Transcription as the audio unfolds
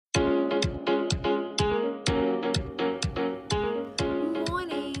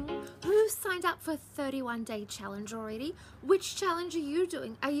up for a 31-day challenge already? Which challenge are you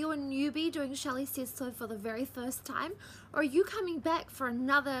doing? Are you a newbie doing Shelley Says So for the very first time? Or are you coming back for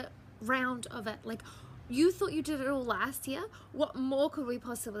another round of it? Like, you thought you did it all last year. What more could we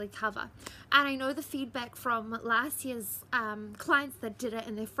possibly cover? And I know the feedback from last year's clients that did it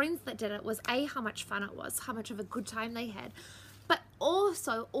and their friends that did it was how much fun it was, how much of a good time they had, but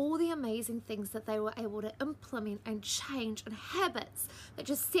also all the amazing things that they were able to implement and change, and habits that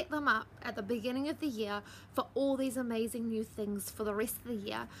just set them up at the beginning of the year for all these amazing new things for the rest of the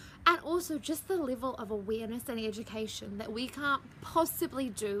year. And also just the level of awareness and education that we can't possibly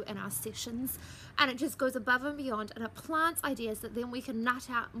do in our sessions, and it just goes above and beyond, and it plants ideas that then we can nut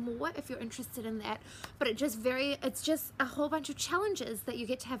out more if you're interested in that. But it's just a whole bunch of challenges that you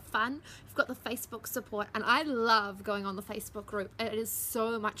get to have fun. You've got the Facebook support, and I love going on the Facebook group. It is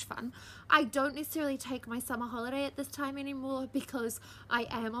so much fun. I don't necessarily take my summer holiday at this time anymore because I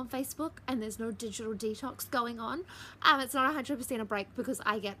am on Facebook and there's no digital detox going on. It's not 100% a break because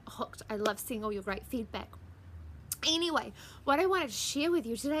I get hooked. I love seeing all your great feedback. Anyway, what I wanted to share with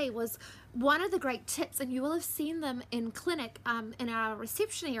you today was one of the great tips, and you will have seen them in clinic in our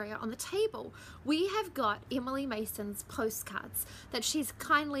reception area on the table. We have got Emily Mason's postcards that she's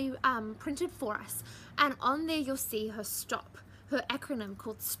kindly printed for us, and on there you'll see her STOP, her acronym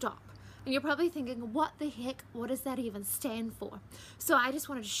called STOP. And you're probably thinking, what the heck, what does that even stand for? So I just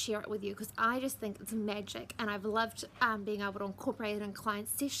wanted to share it with you because I just think it's magic, and I've loved being able to incorporate it in client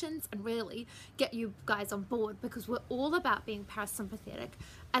sessions and really get you guys on board, because we're all about being parasympathetic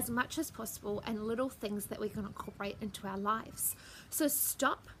as much as possible and little things that we can incorporate into our lives. So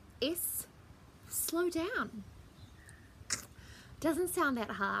STOP, S, slow down. Doesn't sound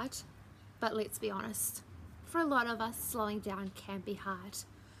that hard, but let's be honest. For a lot of us, slowing down can be hard.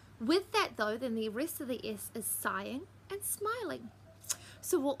 With that though, then the rest of the S is sighing and smiling.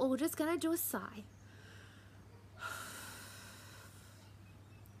 So we're all just going to do a sigh.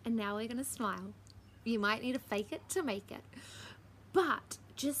 And now we're going to smile. You might need to fake it to make it. But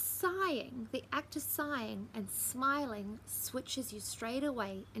just sighing, the act of sighing and smiling switches you straight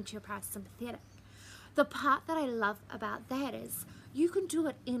away into your parasympathetic. The part that I love about that is you can do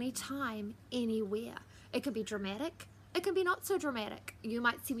it anytime, anywhere. It can be dramatic. It can be not so dramatic. You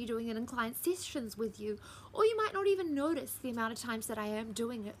might see me doing it in client sessions with you, or you might not even notice the amount of times that I am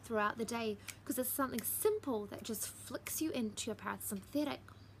doing it throughout the day, because it's something simple that just flicks you into your parasympathetic.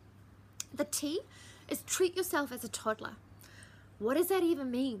 The T is treat yourself as a toddler. What does that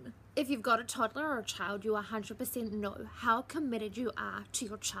even mean? If you've got a toddler or a child, you 100% know how committed you are to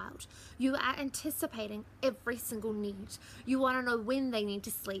your child. You are anticipating every single need. You want to know when they need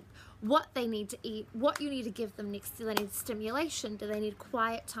to sleep, what they need to eat, what you need to give them next. Do they need stimulation? Do they need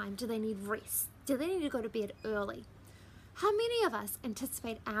quiet time? Do they need rest? Do they need to go to bed early? How many of us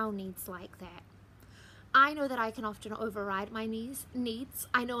anticipate our needs like that? I know that I can often override my needs.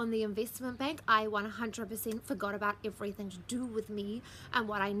 I know in the investment bank, I 100% forgot about everything to do with me and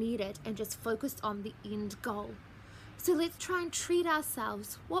what I needed and just focused on the end goal. So let's try and treat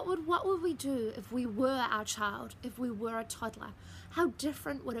ourselves. What would we do if we were our child, if we were a toddler? How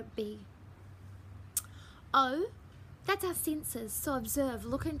different would it be? O, that's our senses. So observe,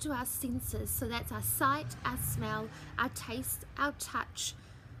 look into our senses. So that's our sight, our smell, our taste, our touch.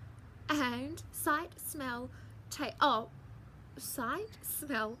 And sight, smell, taste,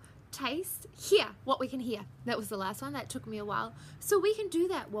 hear, what we can hear. That was the last one. That took me a while. So we can do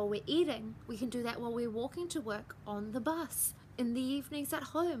that while we're eating. We can do that while we're walking to work, on the bus, in the evenings at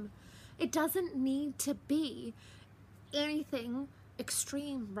home. It doesn't need to be anything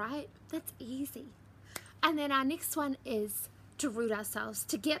extreme, right? That's easy. And then our next one is to root ourselves,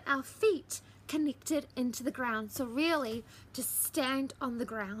 to get our feet connected into the ground. So really to stand on the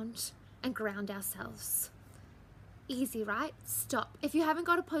ground and ground ourselves. Easy, right? Stop. If you haven't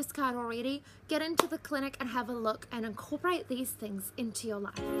got a postcard already, get into the clinic and have a look and incorporate these things into your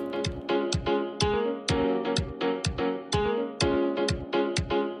life.